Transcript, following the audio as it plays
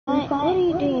What are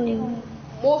you doing?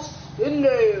 What's in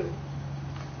there?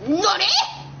 Nutty!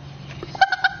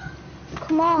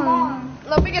 Come on.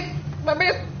 My biggest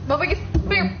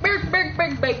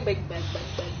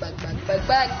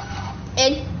bag.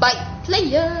 Invite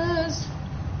players.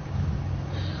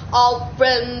 All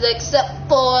friends except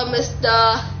for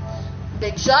Mr.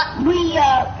 Big Shot. We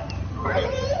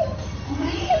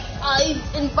I've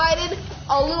invited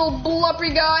a little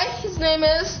blubbery guy. His name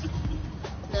is.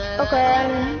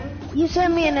 Okay. You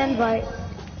sent me an invite.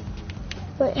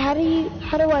 But how do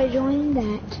I join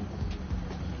that?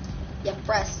 You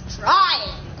press try.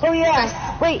 Oh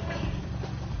yeah. Wait.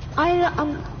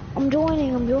 I'm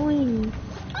joining. Oh my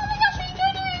gosh, are you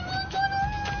joining?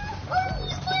 Oh,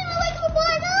 he's playing like a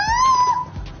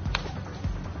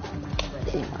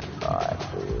Oh my god,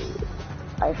 dude.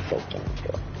 I freaking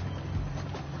do.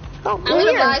 Oh, I'm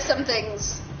gonna buy some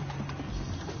things.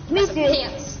 Me some too.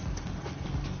 Pants.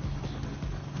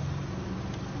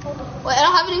 Wait, I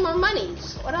don't have any more money.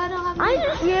 What do I don't have? I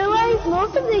just realized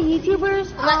most of the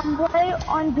YouTubers play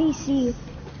on PC.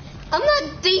 I'm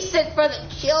not decent for the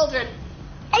children.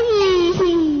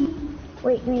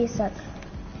 Wait, give me a sec.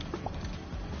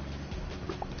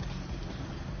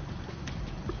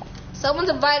 Someone's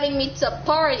inviting me to a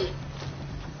party.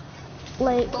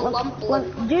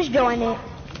 Just join it.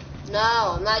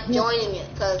 No, I'm not joining it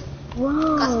because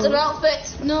Whoa. custom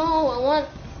outfits. No, I want.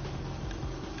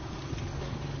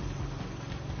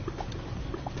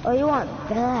 Oh, you want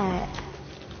that?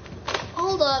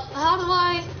 Hold up. How do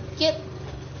I get?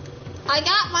 I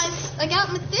got my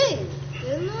thing,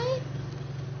 didn't I?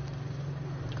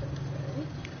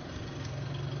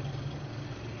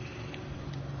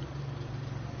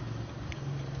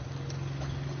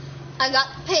 I got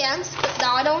pants, but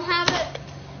now I don't have it.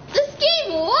 This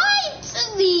game lied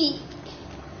to me.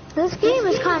 This game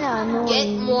is kind of annoying. Get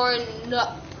more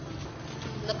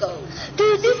Nookos.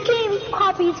 Dude, this game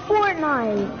copies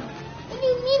Fortnite. What do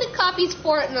you mean it copies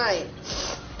Fortnite?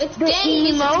 It's The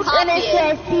game emotes, and it copying.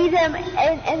 says season,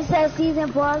 and it says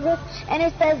season progress, and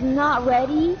it says not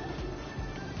ready,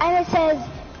 and it says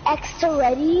extra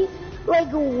ready. Like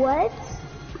what?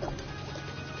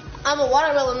 I'm a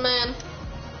watermelon man.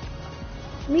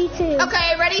 Me too.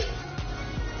 Okay, ready?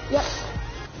 Yep.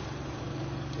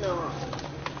 No.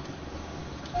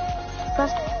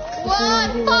 First,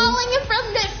 I'm falling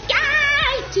from the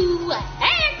sky to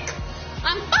heck!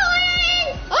 I'm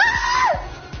falling! Ah!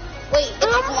 Wait, it's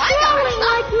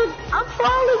I'm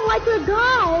falling like a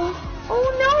guy. Oh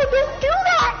no, don't do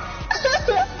that!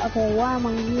 Okay, why am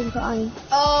I even crying?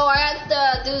 Oh, I have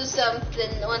to do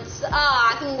something once.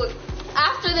 I think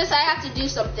after this I have to do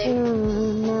something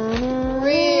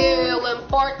real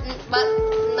important, but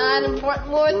not important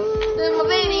more than my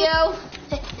video.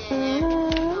 I'm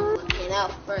looking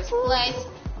out first place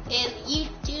in the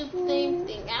YouTube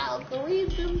thing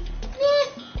algorithm.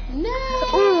 No.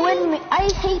 Ooh, wait a minute. I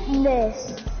hate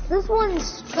this. This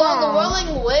one's trash. So the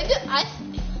rolling wig,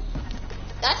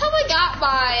 that's how I got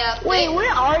my Wait, thing.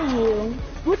 where are you?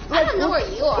 I don't know where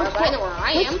you are, but I know where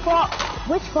I am.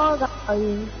 Which frog are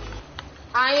you?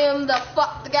 I am the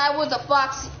guy with the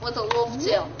fox with a wolf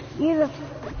tail. You're the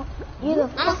I'm gonna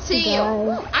foxy see you.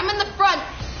 guy. I'm in the front.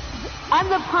 I'm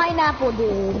the pineapple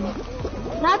dude.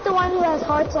 Not the one who has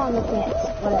hearts on the pants.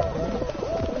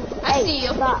 Whatever. I see you.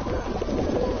 Stop.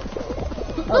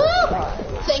 Woo! Oh, God.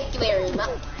 Thank you very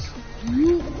much.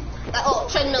 That little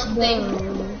treadmill thing.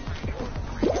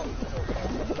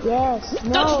 Yes.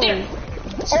 No. Don't you dare!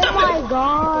 Oh Stop my it!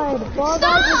 God. Fall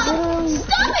Guys is literally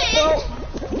Stop it!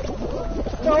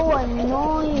 so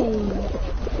annoying.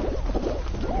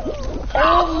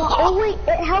 Oh wait,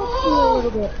 it helps me a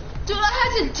little bit. Dude, I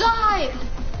had to dive.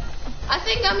 I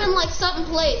think I'm in like some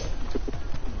place.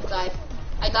 Dive.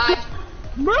 I dived.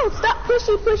 Bro, stop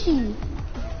pushy.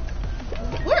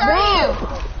 Where are you?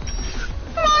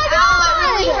 Oh my God! That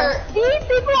really hurt. These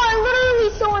people are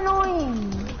literally so annoying.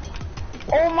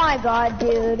 Oh my God,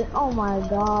 dude. Oh my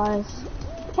gosh.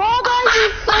 Fall Guys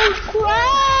is so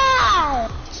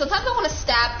trash. Sometimes I want to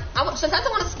stab. Sometimes I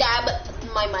want to stab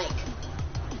my mic.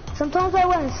 Sometimes I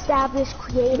want to stab this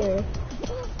creator.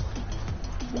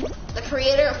 The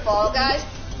creator of Fall Guys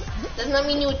does not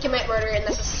mean you would commit murder, and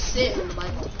that's a sin in the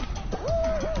Bible.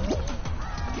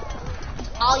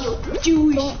 All you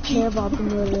Jewish Don't care about the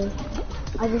murder.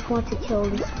 I just want to kill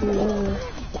this creator.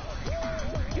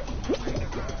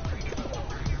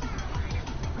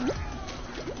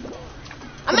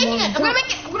 I'm making it. I'm gonna make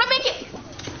it. I'm gonna make it.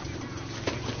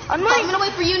 I'm gonna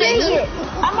wait for you, Nathan.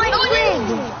 I might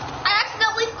win. I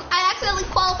accidentally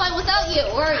qualified without you.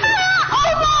 Where are you?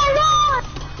 Oh my God!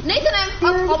 Nathan,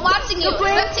 I'm watching you. I'm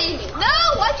spectating you. No,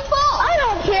 why'd you fall? I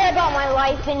don't care about my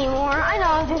life anymore. I know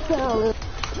I'm just gonna lose.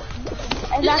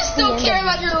 And You just don't care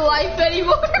about your life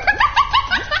anymore.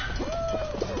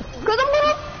 Cause I'm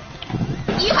gonna.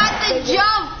 You had to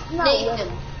jump, No, Nathan.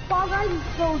 Fall Guys is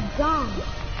so dumb.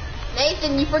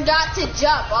 Nathan, you forgot to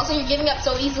jump. Also, you're giving up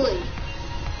so easily.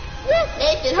 Yes.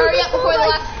 Nathan, hurry up before the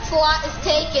last slot is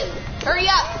taken. Hurry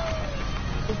up.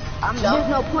 There's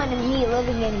no point in me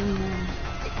living anymore.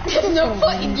 There's no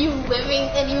point in you living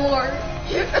anymore.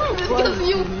 Because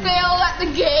you failed at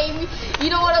the game. You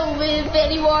don't want to live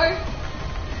anymore.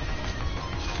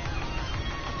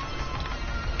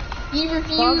 You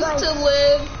refused to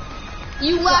live.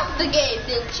 You left the game,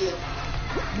 didn't you?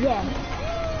 Yeah.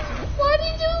 Why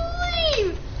did you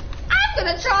leave? I'm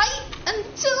gonna try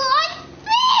until I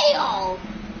fail.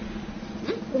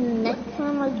 The next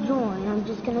time I join, I'm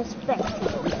just gonna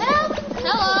spectate. Help!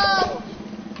 Hello!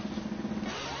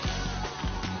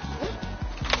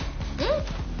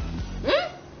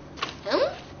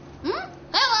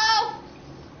 Hello!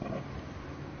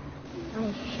 I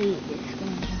hate this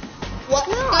game. What's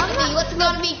it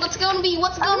gonna be? What's it gonna be?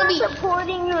 What's it gonna be? I'm not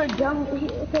supporting your dumb.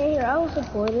 Okay, here, I will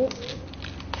support it.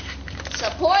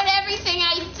 Support everything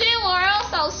I do, or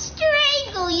else I'll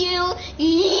strangle you.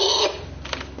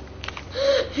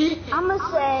 I'ma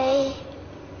say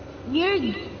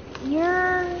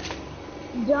your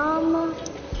dumb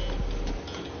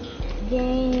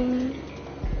game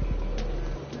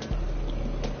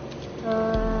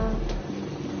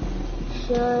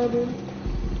should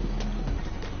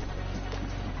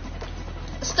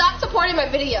Stop supporting my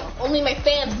video. Only my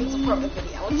fans can support my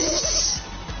video.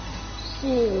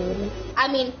 I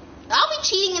mean, I'll be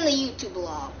cheating in the YouTube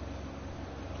law.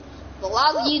 The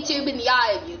laws of YouTube and the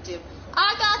eye of YouTube.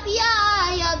 I got the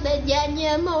eye of the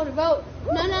Genya motorboat.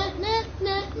 Na na na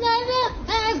na na na.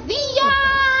 As the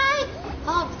eye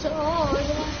of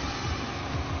Toya.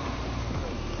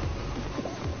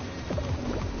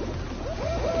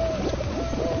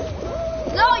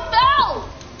 No, I fell!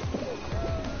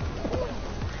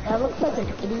 that looks like an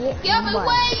idiot. Get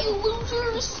away, you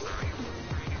losers!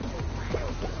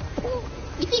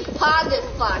 You think positive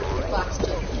Fox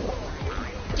joke.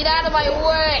 Get out of my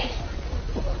way!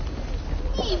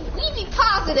 We be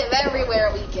positive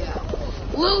everywhere we go.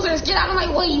 Losers, get out of my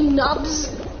way, you nubs!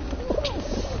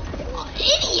 Oh,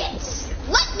 idiots!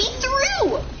 Let me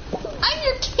through! I'm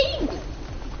your king!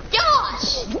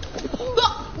 Gosh!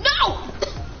 No!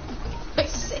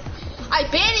 I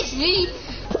banish thee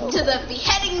to the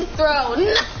beheading throne!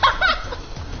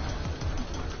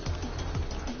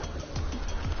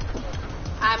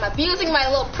 I'm abusing my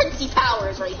little princey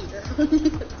powers right here.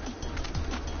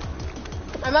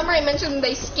 Remember I mentioned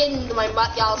they skinned my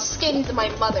y'all skinned my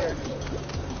mother.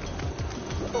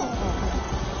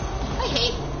 I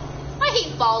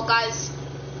hate Fall Guys.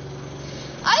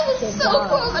 I was so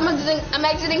close. I'm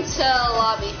exiting to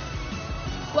lobby.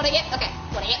 What I get? Okay.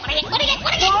 What I get?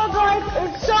 Fall Guys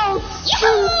is so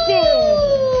stupid.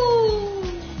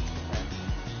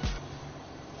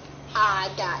 I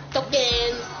got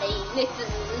tokens. Hey, listen.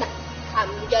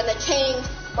 I'm gonna change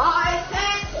my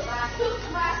pants and I took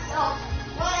myself.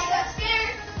 When I got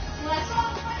scared, when I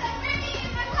saw that Ricky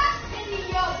in my last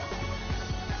video.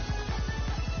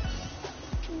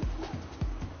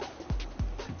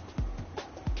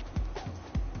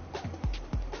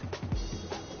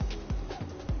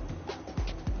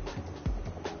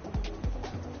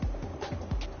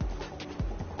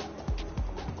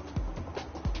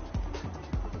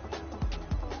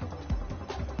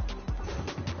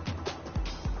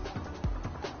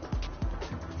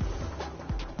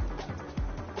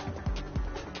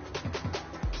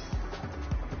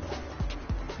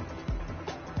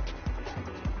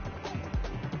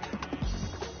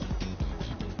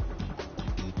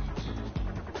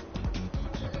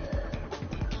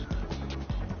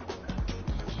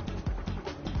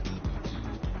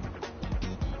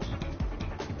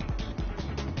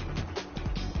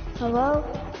 Hello?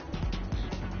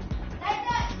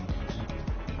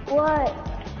 What?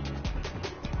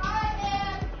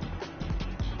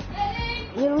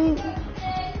 Really?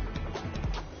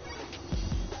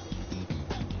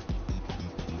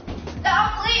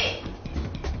 Don't leave!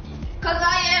 Cause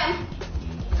I am.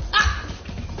 Ah!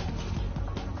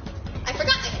 I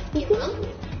forgot I had the room.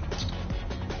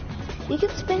 You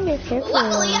can spin your circle.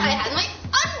 Luckily, I had my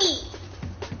undies.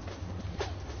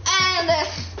 And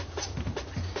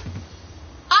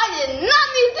I did not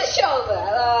need to show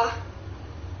that.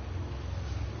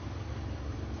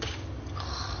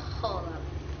 Hold on.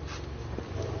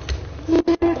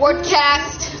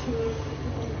 Wordcast.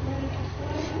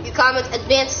 You comment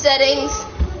advanced settings.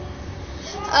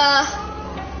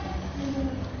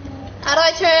 How do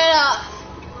I turn it off?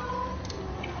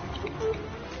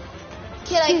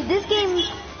 Can I? Dude,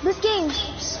 this game.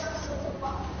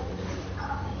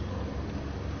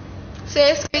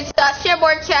 Save screenshot, share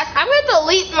broadcast. I'm gonna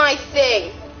delete my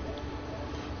thing.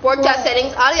 Broadcast What?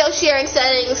 settings, audio sharing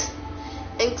settings,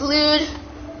 include.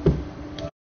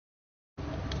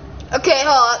 Okay,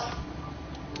 hold on.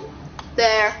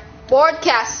 There.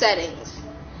 Broadcast settings.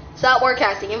 Stop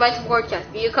broadcasting. Invite to broadcast.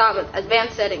 View comments.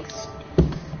 Advanced settings.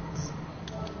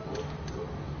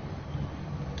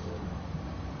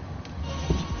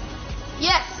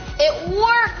 Yes, it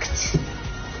worked.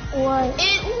 What?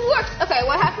 It worked. Okay,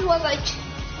 what happened was I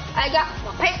got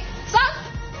my pants up,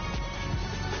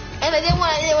 and I didn't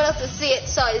want anyone else to see it,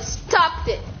 so I stopped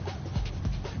it.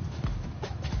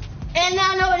 And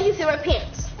now nobody can see my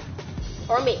pants.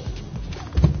 Or me.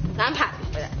 And I'm happy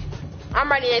for that. I'm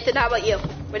ready, Nathan. How about you?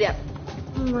 Ready up.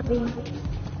 I'm ready.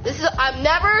 I'm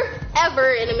never,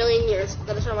 ever in a million years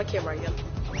gonna turn my camera again.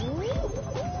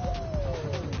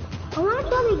 I want to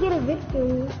try to get a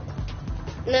victory.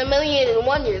 In a million and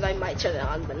 1 years, I might turn it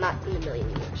on, but not in a million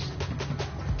years.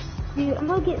 Dude, I'm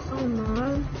gonna get so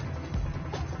mad.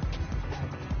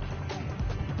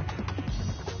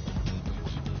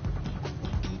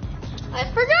 I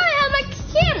forgot I had my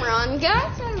camera on,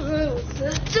 guys.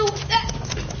 Do that.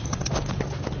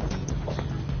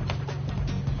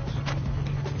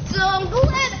 So I'm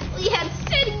glad we had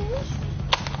settings.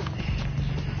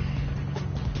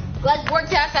 Glad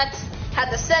broadcast had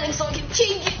the settings so I can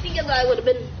change it because I would have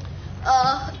been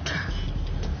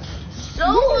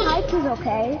so. Dizzy Heights is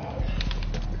okay.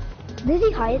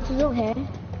 Dizzy Heights is okay.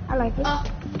 I like it.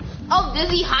 Oh,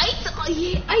 Dizzy Heights? Oh,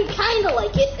 yeah, I kind of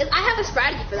like it. I have a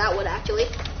strategy for that one, actually.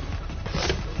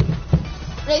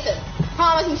 Nathan,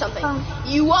 promise me something.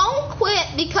 You won't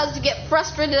quit because you get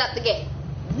frustrated at the game.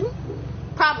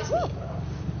 Promise me.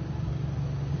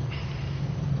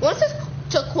 When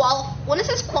it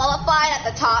says qualified at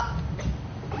the top.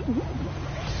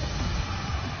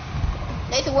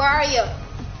 Nathan, where are you?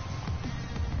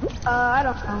 I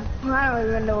don't know. I don't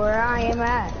even know where I am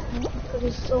at.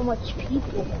 There's so much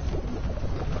people.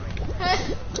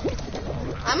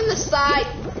 I'm in the side.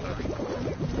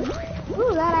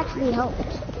 Ooh, that actually helps.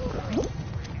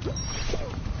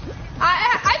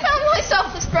 I found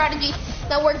myself a strategy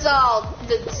that works all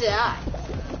the time.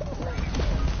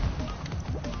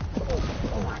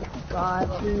 Oh my god,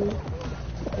 dude.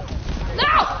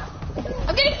 No!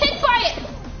 I'm getting hit by it!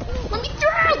 Let me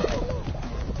through!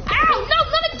 Ow! No,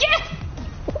 not again!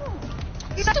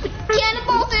 You stupid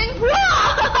cannonball thing!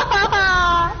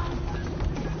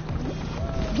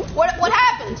 What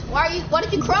happened? Why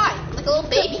did you cry? Like a little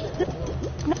baby.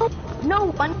 No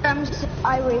wonder I'm so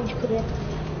irate quit.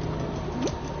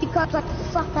 Because I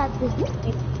suck at this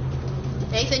game.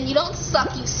 Nathan, you don't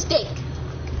suck, you stink.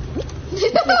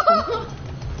 There's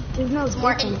no It's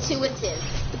more difference. intuitive.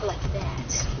 Like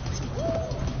that.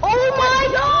 Oh my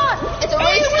god! It's a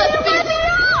race to finish.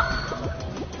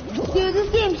 Dude, this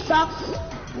game sucks.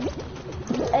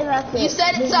 And that's it. You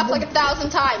said it sucked like 1,000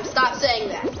 times. Stop saying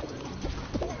that.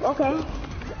 Okay.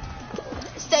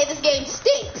 Say this game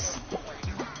stinks.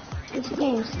 This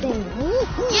game stinks.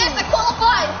 Yes, I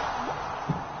qualified.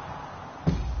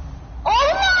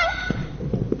 Oh my!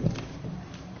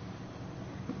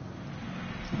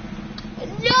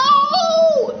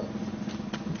 No!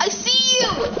 I see you.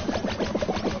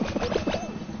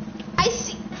 I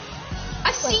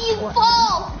see you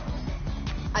fall.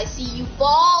 I see you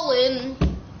falling.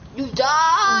 You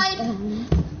died.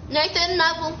 Nathan,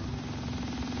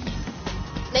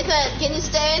 Nathan, can you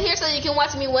stay in here so you can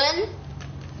watch me win?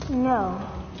 No.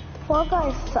 Fall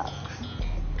Guys sucks.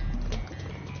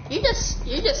 You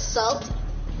just sucked.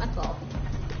 That's all.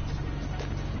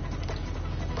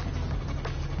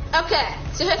 Okay,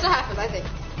 so here's what happens, I think.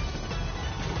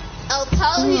 I'll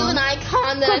tell you an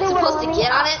icon that I'm supposed to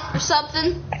get on it or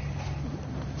something.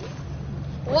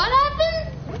 What happened?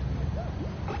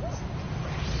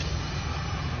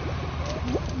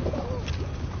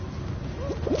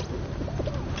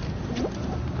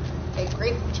 Okay,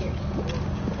 grape, cherry.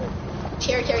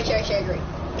 Cherry, grape.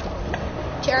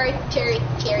 Cherry,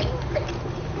 grape.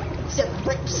 Some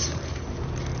grapes.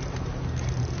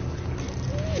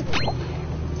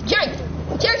 Cherry!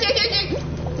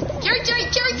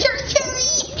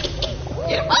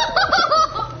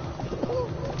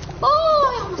 Oh, I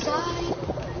almost died.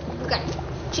 Okay,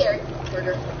 cherry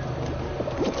burger.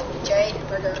 Cherry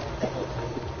burger.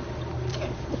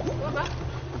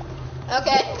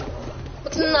 Okay,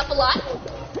 mixing up a lot.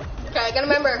 Okay, I gotta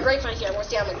remember a grape right here. We'll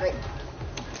see on the grape.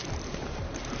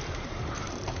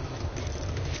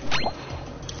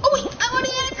 Oh wait, I want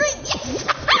to get a grape. Yes!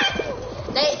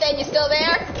 Nathan, you still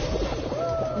there?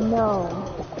 No.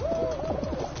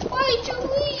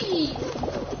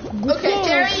 Okay,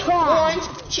 cherry, orange,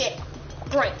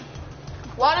 green.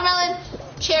 Watermelon,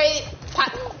 cherry,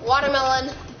 watermelon,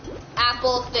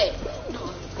 apple, fig.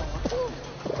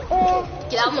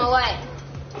 Get out of my way.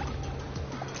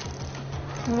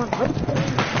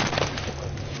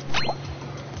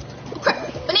 Crap,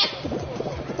 banana.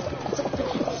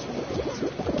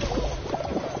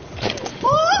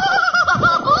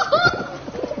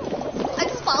 I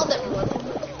just followed everyone.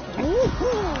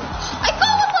 I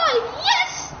qualified!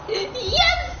 Yes!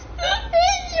 Yes!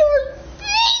 In your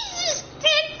faces,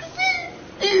 Texas!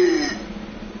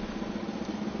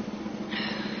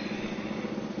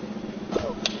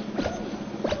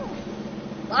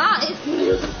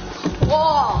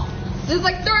 Whoa! There's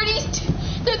like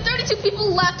 32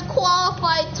 people left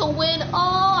qualified to win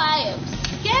all items.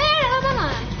 Get out of my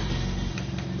mind.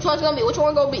 Which one's gonna be? Which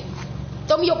one gonna be?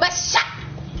 Throw me your best shot.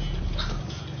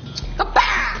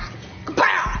 Kabah!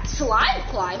 Kabah! Slime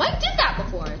climb. I did that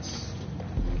before. It's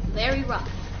very rough.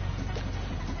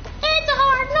 It's a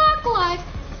hard knock life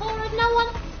for no one.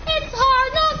 It's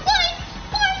hard knock life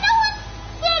for no one.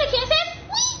 Stand a kisses,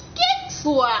 we get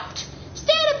slapped.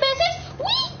 Stand a business,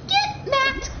 we get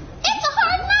macked. It's a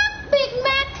hard knock, Big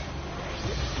Mac.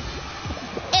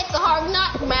 It's a hard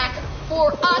knock, Mac,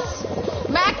 for us.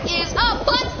 Mac is a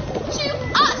butt to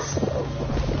us.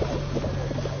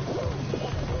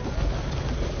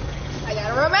 I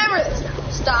gotta remember this now.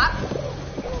 Stop.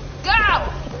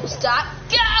 Go. Stop.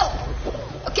 Go.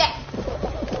 Okay.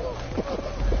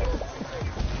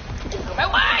 Get out of my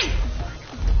way.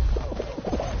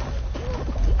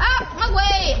 Out my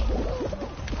way.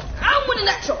 I'm winning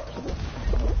that trophy.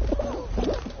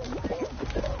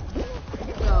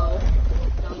 No.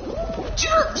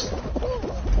 Jerks.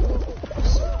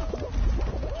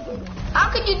 How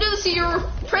could you do this to your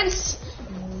prince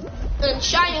in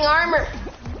shining armor?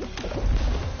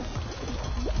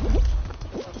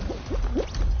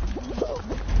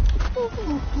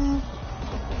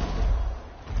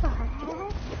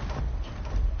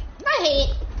 I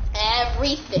hate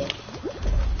everything.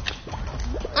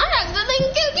 I have nothing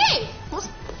to game.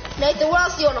 Nathan, what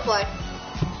else do you want to play?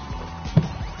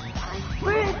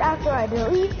 First, after I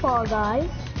delete Fall Guys.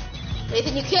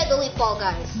 Nathan, you can't delete Fall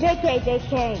Guys. JK.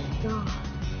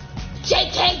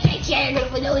 JK, I'm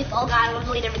gonna delete Fall Guys, I'm gonna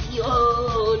delete everything you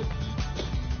own.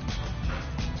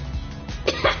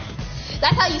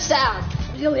 That's how you sound.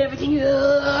 Delete everything you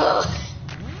own.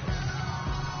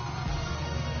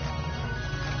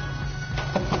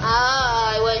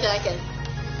 I wish I could.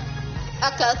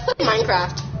 Okay, let's play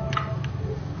Minecraft.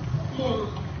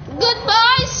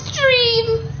 Goodbye, stream.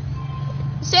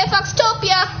 Say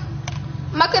Foxtopia.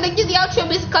 I'm not gonna do the outro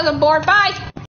because I'm bored. Bye.